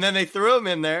 And then they threw him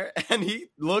in there, and he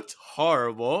looked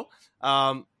horrible,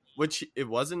 which it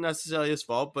wasn't necessarily his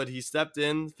fault, but he stepped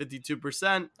in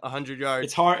 52%, 100 yards.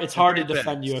 It's hard to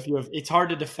defend you it's hard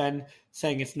to defend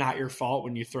saying it's not your fault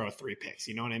when you throw 3 picks.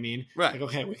 You know what I mean? Right. Like,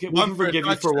 okay, we can forgive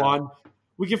you for 1.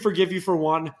 We can forgive you for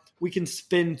 1. We can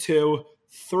spin 2.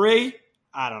 3,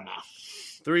 I don't know.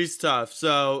 3's tough.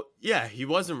 So, yeah, he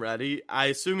wasn't ready. I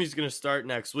assume he's going to start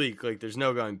next week. Like, there's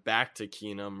no going back to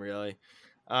Keenum, really.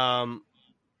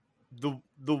 The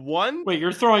one. Wait,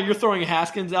 you're throwing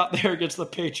Haskins out there against the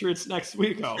Patriots next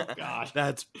week? Oh God,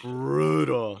 that's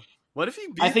brutal. What if he?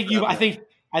 I think you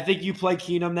play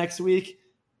Keenum next week.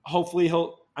 Hopefully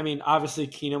obviously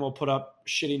Keenum will put up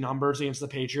shitty numbers against the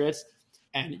Patriots,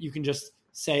 and you can just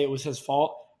say it was his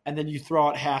fault. And then you throw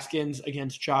out Haskins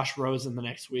against Josh Rosen the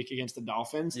next week against the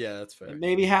Dolphins. Yeah, that's fair. And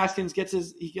maybe Haskins gets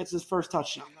his first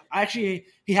touchdown. Actually,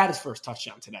 he had his first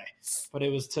touchdown today, but it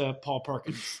was to Paul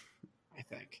Perkins. I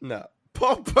think. No.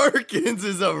 Paul Perkins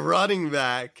is a running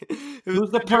back. Who's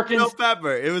the Perkins?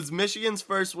 Pepper. It was Michigan's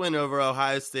first win over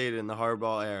Ohio State in the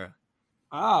Harbaugh era.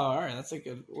 Oh, all right. That's a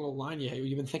good little line.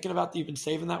 You've been thinking about you've been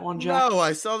saving that one, Jack? No,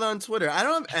 I saw that on Twitter. I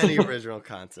don't have any original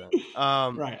content.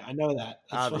 Right. I know that.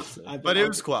 That's obviously. But it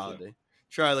was quality.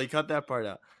 Charlie, cut that part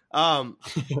out.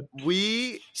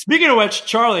 Speaking of which,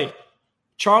 Charlie,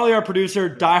 our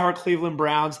producer, diehard Cleveland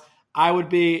Browns, I would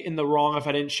be in the wrong if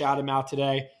I didn't shout him out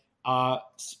today.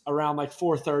 Around like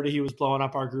 4:30, he was blowing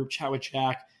up our group chat with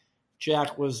Jack.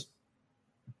 Jack was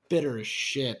bitter as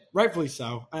shit. Rightfully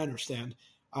so. I understand.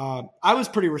 I was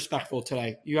pretty respectful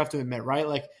today. You have to admit, right?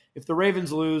 Like if the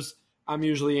Ravens lose, I'm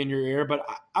usually in your ear, but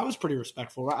I was pretty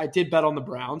respectful. Right? I did bet on the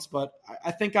Browns, but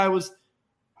I think I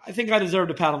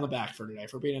deserved a pat on the back for today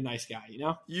for being a nice guy. You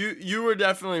know, you were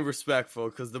definitely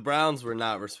respectful because the Browns were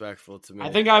not respectful to me.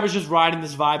 I think I was just riding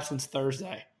this vibe since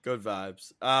Thursday. Good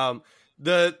vibes.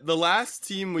 The last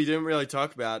team we didn't really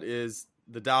talk about is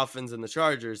the Dolphins and the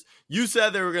Chargers. You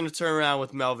said they were going to turn around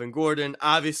with Melvin Gordon.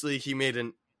 Obviously, he made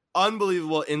an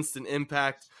unbelievable instant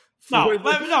impact No,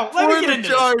 let me get into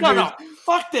this. No,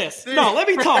 fuck this. No, let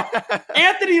me talk.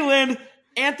 Anthony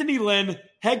Lynn,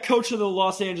 head coach of the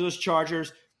Los Angeles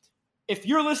Chargers. If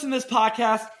you're listening to this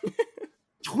podcast,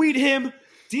 tweet him,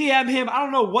 DM him. I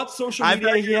don't know what social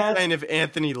media he has. If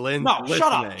Anthony Lynn's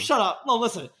listening. Shut up. No,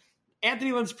 listen.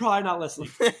 Anthony Lynn's probably not listening.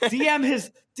 DM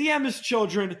his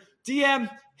children, DM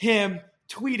him,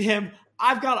 tweet him.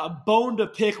 I've got a bone to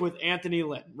pick with Anthony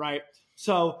Lynn, right?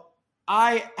 So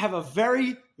I have a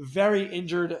very, very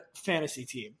injured fantasy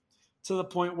team to the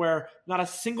point where not a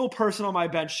single person on my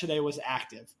bench today was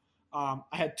active. I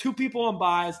had 2 people on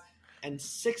buys and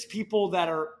 6 people that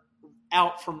are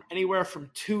out from anywhere from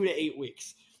 2 to 8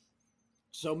 weeks.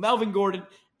 So Melvin Gordon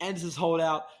ends his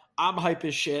holdout. I'm hype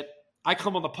as shit. I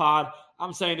come on the pod.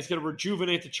 I'm saying it's going to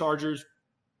rejuvenate the Chargers.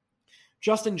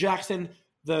 Justin Jackson,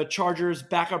 the Chargers'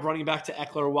 backup running back to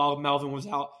Eckler while Melvin was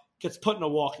out, gets put in a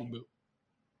walking boot.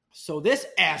 So this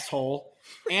asshole,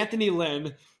 Anthony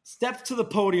Lynn, steps to the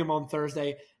podium on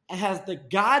Thursday and has the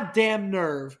goddamn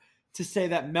nerve to say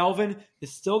that Melvin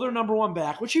is still their number 1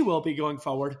 back, which he will be going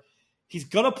forward. He's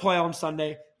going to play on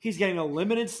Sunday. He's getting a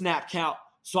limited snap count.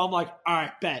 So I'm like, all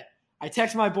right, bet. I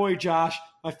text my boy Josh,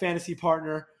 my fantasy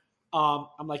partner.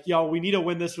 I'm like, yo, we need a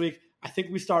win this week. I think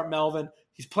we start Melvin.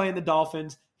 He's playing the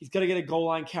Dolphins. He's going to get a goal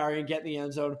line carry and get in the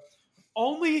end zone.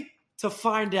 Only to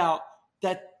find out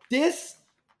that this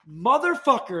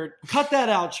motherfucker, cut that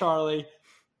out, Charlie,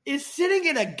 is sitting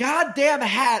in a goddamn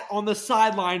hat on the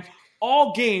sideline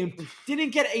all game, didn't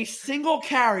get a single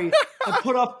carry, and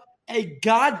put up a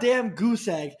goddamn goose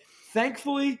egg.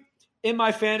 Thankfully, in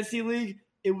my fantasy league,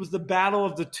 it was the battle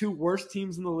of the 2 worst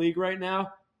teams in the league right now.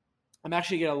 I'm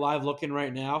actually getting a live look in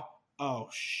right now. Oh,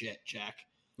 shit, Jack.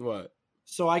 What?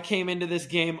 So I came into this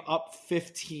game up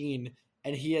 15,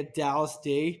 and he had Dallas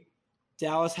D.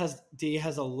 Dallas D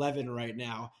has 11 right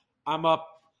now. I'm up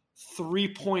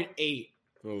 3.8.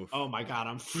 Oof. Oh, my God.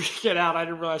 I'm freaking out. I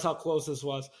didn't realize how close this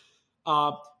was.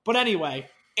 But anyway,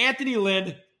 Anthony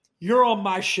Lynn, you're on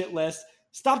my shit list.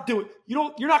 Stop doing –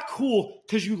 you're not cool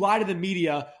because you lie to the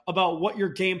media about what your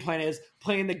game plan is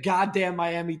playing the goddamn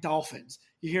Miami Dolphins.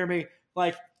 You hear me?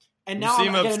 Like, and now you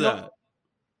seem upset.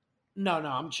 No,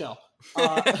 I'm chill.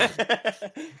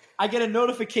 I get a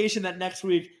notification that next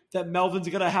week that Melvin's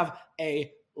going to have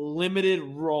a limited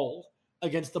role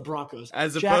against the Broncos.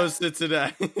 As opposed to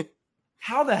today.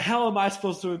 How the hell am I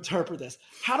supposed to interpret this?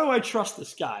 How do I trust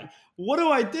this guy? What do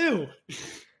I do? He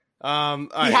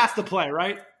has to play,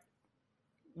 right?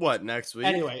 What, next week?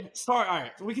 Anyway, all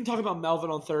right. We can talk about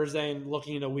Melvin on Thursday and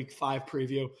looking into Week 5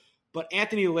 preview. But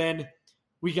Anthony Lynn,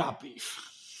 we got beef.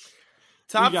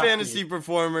 Top fantasy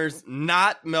performers,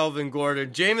 not Melvin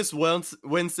Gordon. Jameis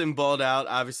Winston balled out,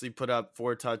 obviously put up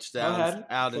 4 touchdowns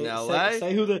out in LA.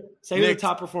 Say who the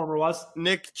top performer was.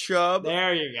 Nick Chubb.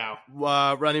 There you go.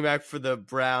 Running back for the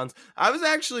Browns. I was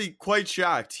actually quite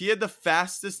shocked. He had the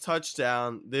fastest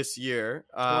touchdown this year.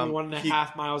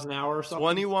 21.5 miles an hour or something.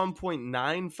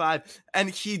 21.95. And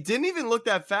he didn't even look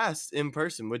that fast in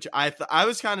person, which I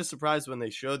was kind of surprised when they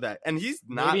showed that. And he's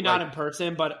not maybe not in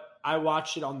person, but I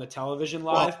watched it on the television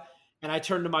live, and I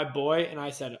turned to my boy and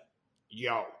I said,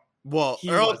 yo. Well,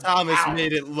 Earl Thomas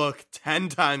made it look 10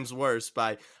 times worse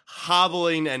by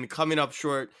hobbling and coming up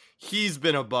short. He's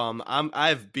been a bum. I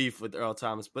have beef with Earl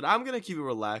Thomas, but I'm going to keep it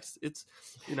relaxed. It's,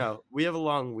 we have a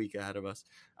long week ahead of us.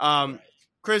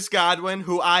 Chris Godwin,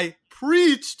 who I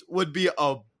preached would be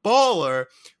a baller,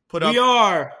 put up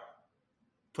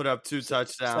 2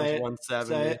 touchdowns,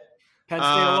 170. Penn State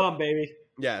alum, baby.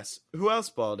 Yes. Who else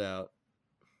balled out?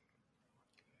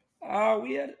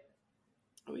 We had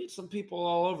some people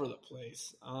all over the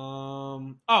place.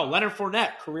 Leonard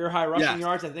Fournette, career high rushing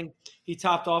yards. I think he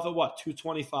topped off at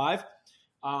 225.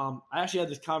 I actually had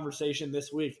this conversation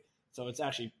this week, so it's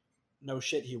actually no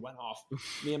shit he went off.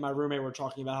 Me and my roommate were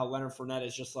talking about how Leonard Fournette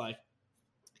is just like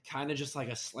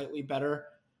a slightly better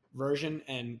version,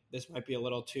 and this might be a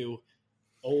little too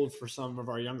old for some of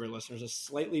our younger listeners, a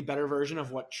slightly better version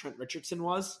of what Trent Richardson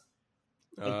was.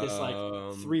 Like this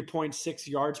 3.6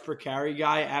 yards per carry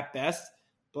guy at best.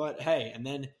 But hey, and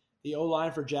then the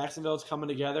O-line for Jacksonville is coming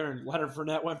together, and Leonard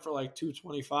Fournette went for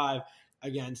 225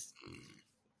 against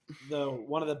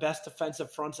one of the best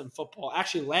defensive fronts in football.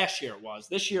 Actually, last year it was.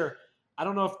 This year, I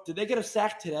don't know did they get a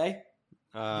sack today?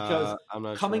 Because I'm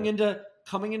not coming into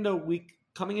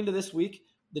this week,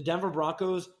 the Denver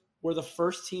Broncos were the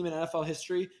first team in NFL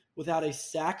history without a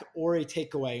sack or a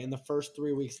takeaway in the first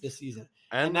 3 weeks of the season.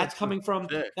 And that's coming from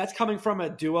a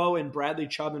duo in Bradley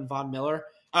Chubb and Von Miller.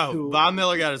 Von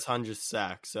Miller got his 100th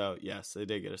sack, so yes, they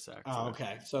did get a sack. Oh,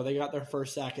 okay. So they got their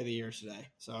first sack of the year today.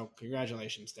 So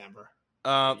congratulations, Denver.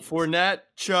 Fournette,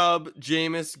 Chubb,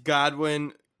 Jameis,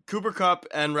 Godwin, Cooper Kupp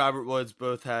and Robert Woods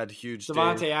both had huge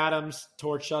Devontae days. Adams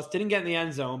torched us. Didn't get in the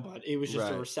end zone, but it was just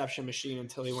a Right. reception machine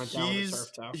until he went down with a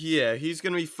turf toe. Yeah, he's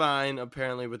going to be fine,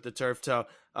 apparently, with the turf toe.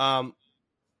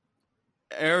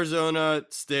 Arizona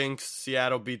stinks.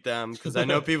 Seattle beat them because I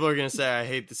know people are going to say I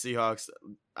hate the Seahawks.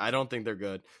 I don't think they're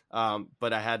good,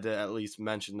 but I had to at least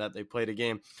mention that they played a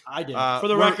game. I did. For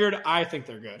the record, I think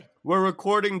they're good. We're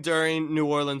recording during New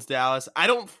Orleans-Dallas. I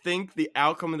don't think the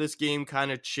outcome of this game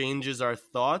kind of changes our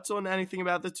thoughts on anything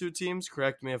about the two teams.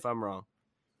 Correct me if I'm wrong.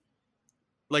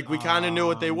 Like, we kind of knew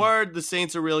what they were. The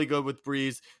Saints are really good with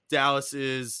Breeze. Dallas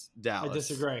is Dallas.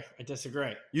 I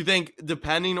disagree. You think,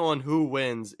 depending on who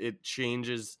wins, it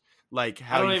changes, like,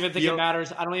 how I don't you even think feel? it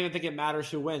matters. I don't even think it matters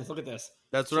who wins. Look at this.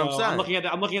 That's what I'm saying.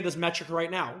 I'm looking at this metric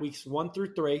right now. Weeks 1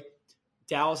 through 3,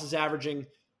 Dallas is averaging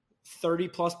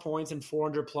 30-plus points and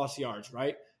 400-plus yards,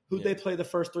 right? Who'd they play the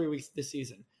first 3 weeks this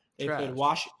season? They played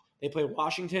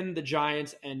Washington, the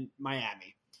Giants, and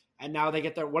Miami. And now they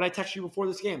get their – what I texted you before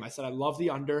this game, I said I love the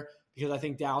under because I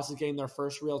think Dallas is getting their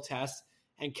first real test,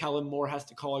 and Kellen Moore has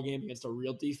to call a game against a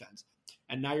real defense.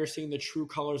 And now you're seeing the true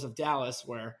colors of Dallas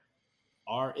where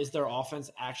is their offense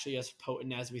actually as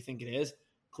potent as we think it is?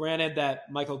 Granted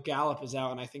that Michael Gallup is out,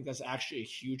 and I think that's actually a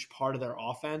huge part of their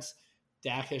offense.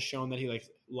 Dak has shown that he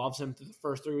loves him through the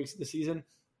first 3 weeks of the season.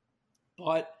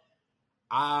 But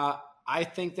I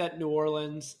think that New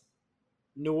Orleans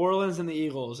and the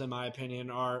Eagles, in my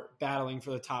opinion, are battling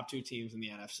for the top 2 teams in the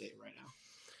NFC right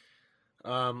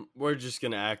now. We're just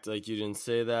going to act like you didn't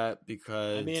say that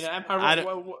because I mean,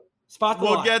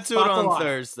 we'll get to it on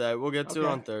Thursday. We'll get to it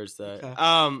on Thursday.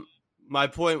 Okay. My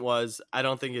point was, I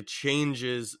don't think it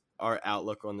changes our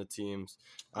outlook on the teams.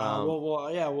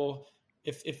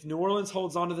 If New Orleans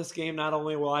holds on to this game, not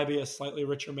only will I be a slightly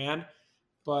richer man,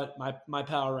 but my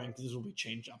power rankings will be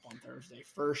changed up on Thursday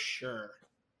for sure.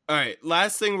 All right,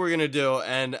 last thing we're gonna do,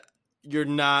 and we're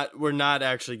not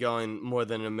actually going more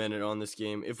than a minute on this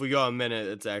game. If we go a minute,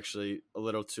 it's actually a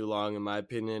little too long, in my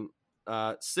opinion.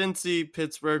 Cincy,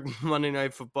 Pittsburgh, Monday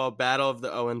Night Football, battle of the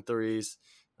 0-3s.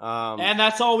 And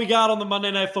that's all we got on the Monday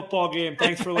Night Football game.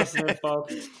 Thanks for listening,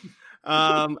 folks.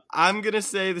 I'm going to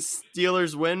say the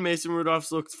Steelers win. Mason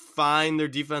Rudolph's looked fine. Their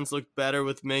defense looked better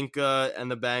with Minka,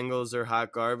 and the Bengals are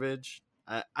hot garbage.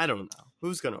 I don't know.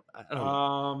 Who's going to – I don't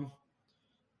know.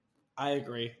 I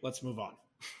agree. Let's move on.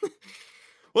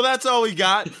 Well, that's all we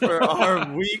got for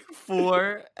our Week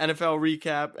 4 NFL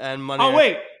recap and Monday. Oh,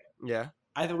 wait. Yeah.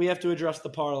 I think we have to address the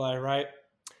parlay, right?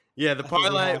 Yeah, the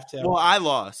parlay. Well, I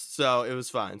lost, so it was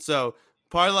fine. So,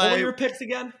 parlay. What were your picks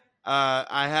again?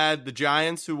 I had the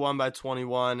Giants, who won by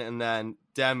 21, and then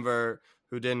Denver,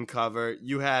 who didn't cover.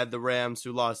 You had the Rams,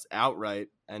 who lost outright,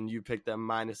 and you picked them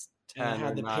minus 10. And I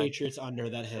had the 9. Patriots under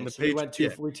that hit. So we went 2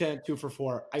 for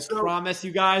 4. I promise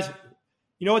you guys.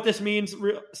 You know what this means?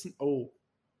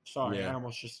 Sorry, I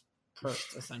almost just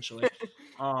cursed essentially.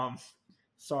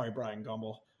 Sorry, Brian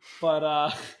Gumbel,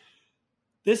 but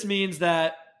this means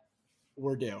that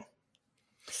we're due.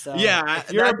 So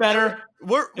if you're better,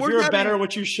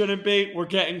 which you shouldn't be, we're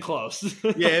getting close.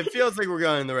 Yeah, it feels like we're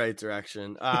going in the right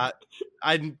direction.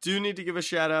 I do need to give a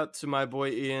shout out to my boy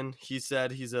Ian. He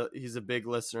said he's a big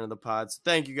listener of the pods.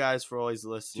 Thank you guys for always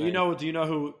listening. Do you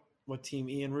know what team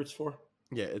Ian roots for?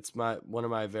 Yeah, it's one of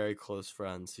my very close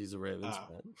friends. He's a Ravens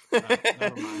fan.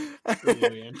 Never mind.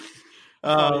 Ian.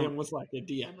 Ian was like a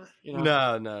DMer. You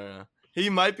know? No. He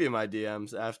might be in my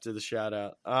DMs after the shout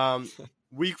out.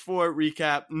 Week 4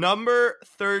 recap. Number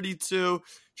 32,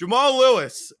 Jamal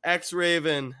Lewis,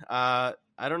 ex-Raven. I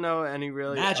don't know any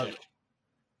really. Magic.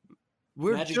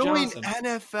 We're Magic doing Johnson.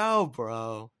 NFL,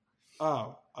 bro.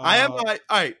 Oh. I am like,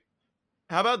 all right.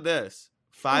 How about this?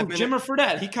 5 minutes. Jimmer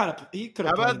Fredette. He could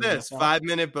have. How about this?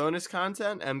 5-minute bonus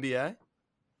content, NBA?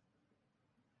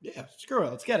 Yeah, screw it.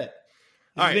 Let's get it.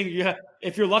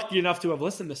 If you're lucky enough to have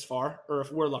listened this far, or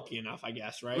if we're lucky enough, I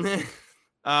guess, right?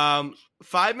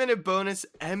 5-minute bonus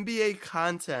NBA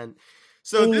content.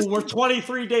 So we're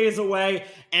 23 days away,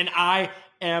 and I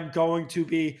am going to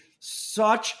be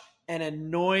such an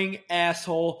annoying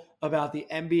asshole about the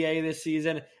NBA this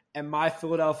season and my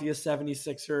Philadelphia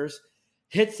 76ers.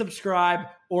 Hit subscribe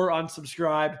or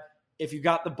unsubscribe. If you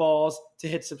got the balls to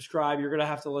hit subscribe, you're going to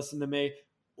have to listen to me.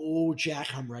 Oh,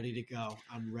 Jack, I'm ready to go.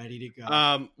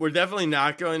 We're definitely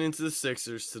not going into the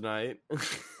Sixers tonight.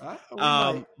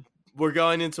 We're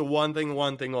going into one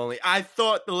thing only. I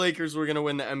thought the Lakers were going to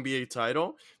win the NBA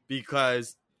title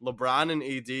because LeBron and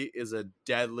AD is a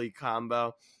deadly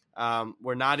combo.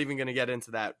 We're not even going to get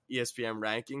into that ESPN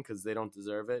ranking because they don't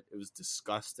deserve it. It was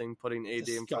disgusting putting AD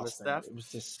in front of Steph. It was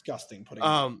disgusting putting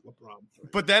LeBron.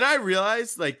 But then I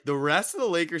realized, like, the rest of the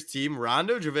Lakers team,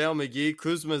 Rondo, JaVale McGee,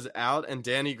 Kuzma's out, and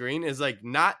Danny Green is, like,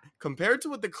 not compared to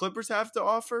what the Clippers have to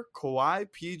offer.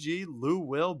 Kawhi, PG, Lou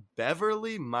Will,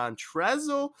 Beverly,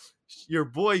 Montrezl, your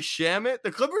boy Shamet.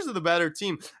 The Clippers are the better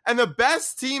team. And the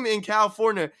best team in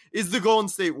California is the Golden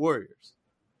State Warriors.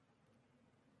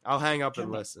 I'll hang up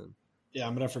and listen. Yeah,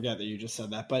 I'm going to forget that you just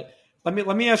said that. But let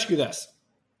me ask you this,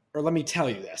 or let me tell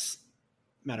you this.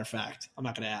 Matter of fact, I'm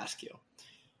not going to ask you.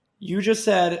 You just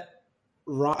said,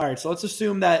 all right, so let's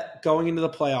assume that going into the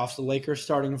playoffs, the Lakers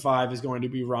starting five is going to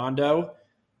be Rondo,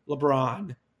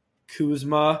 LeBron,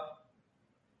 Kuzma,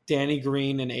 Danny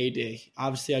Green, and AD.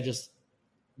 Obviously, I just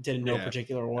did in no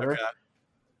particular order. Okay.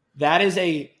 That is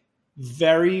a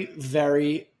very,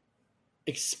 very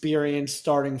experienced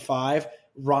starting five.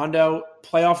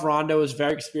 Playoff Rondo is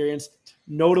very experienced,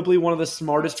 notably one of the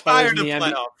smartest players in the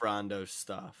NBA. Playoff Rondo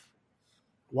stuff.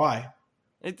 Why?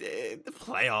 The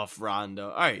playoff Rondo.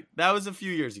 All right, that was a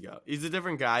few years ago. He's a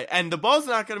different guy, and the ball's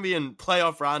not going to be in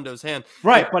playoff Rondo's hand.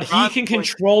 Right, but he can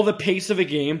control the pace of a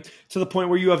game to the point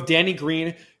where you have Danny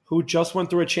Green, who just went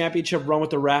through a championship run with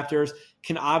the Raptors,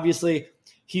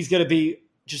 he's going to be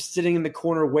just sitting in the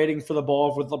corner waiting for the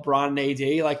ball with LeBron and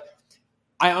AD. Like,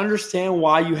 I understand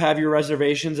why you have your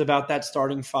reservations about that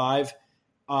starting five,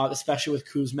 especially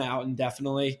with Kuzma out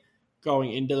indefinitely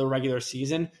going into the regular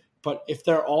season. But if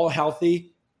they're all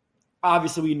healthy,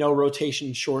 obviously we know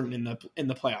rotation shortened in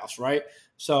the playoffs, right?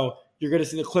 So you're going to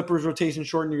see the Clippers rotation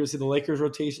shortened. You're going to see the Lakers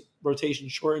rotation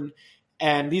shortened.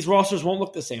 And these rosters won't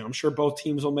look the same. I'm sure both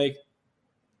teams will make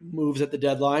moves at the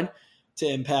deadline to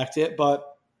impact it. But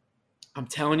I'm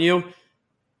telling you,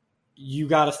 you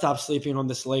got to stop sleeping on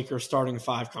this Lakers starting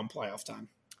five come playoff time.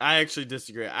 I actually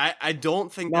disagree. I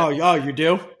don't think you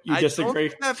do? You disagree? I don't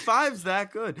think that five's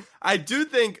that good. I do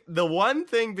think the one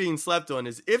thing being slept on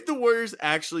is if the Warriors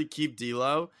actually keep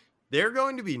D'Lo, they're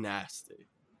going to be nasty.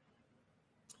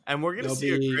 And we're going to see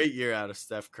a great year out of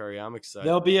Steph Curry. I'm excited.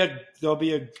 There'll be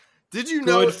a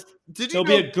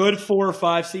good 4 or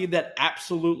 5 seed that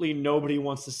absolutely nobody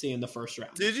wants to see in the first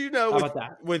round. Did you know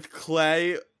with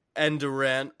Clay and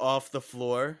Durant off the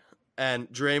floor and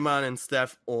Draymond and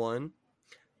Steph on,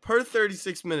 per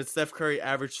 36 minutes, Steph Curry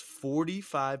averaged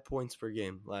 45 points per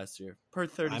game last year. Per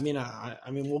 30. I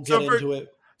mean, we'll get into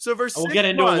it. So for we'll get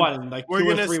into it. What, in like 2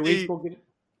 or 3 weeks?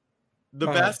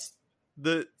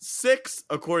 The 6,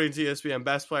 according to ESPN,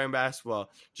 best player in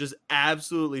basketball, just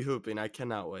absolutely hooping. I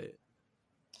cannot wait.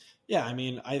 Yeah, I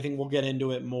mean, I think we'll get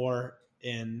into it more.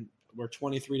 We're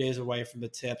 23 days away from the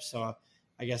tip, so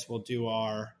I guess we'll do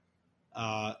our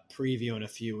preview in a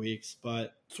few weeks.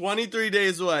 But 23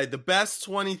 days away, the best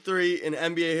 23 in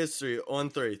NBA history on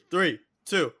 3. 3,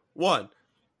 2, 1.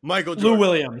 Michael Jordan. Lou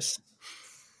Williams.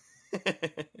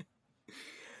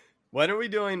 When are we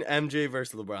doing MJ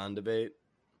versus LeBron debate?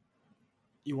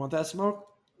 You want that smoke?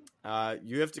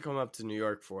 You have to come up to New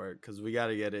York for it because we got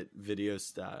to get it video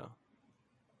style.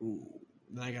 Ooh,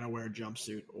 then I gotta wear a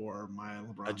jumpsuit or my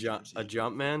LeBron a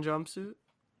Jumpman jumpsuit.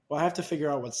 Well, I have to figure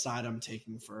out what side I'm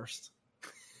taking first.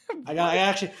 I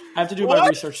have to do my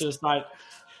research to decide.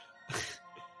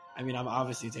 I mean, I'm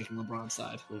obviously taking LeBron's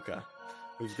side. Okay.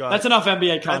 That's enough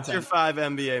NBA content. That's your 5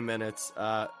 NBA minutes.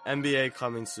 NBA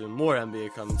coming soon. More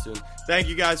NBA coming soon. Thank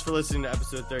you guys for listening to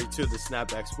episode 32 of the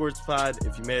Snapback Sports Pod.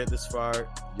 If you made it this far,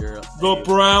 the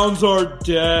Browns are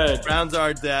dead. Browns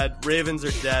are dead. Ravens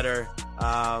are deader.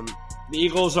 The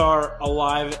Eagles are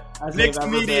alive. Knicks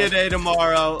Media Day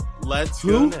tomorrow. Let's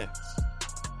go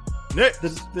Knicks.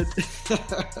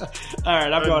 All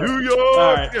right, I'm going. New York.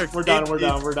 All right, we're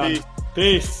done.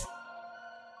 Peace.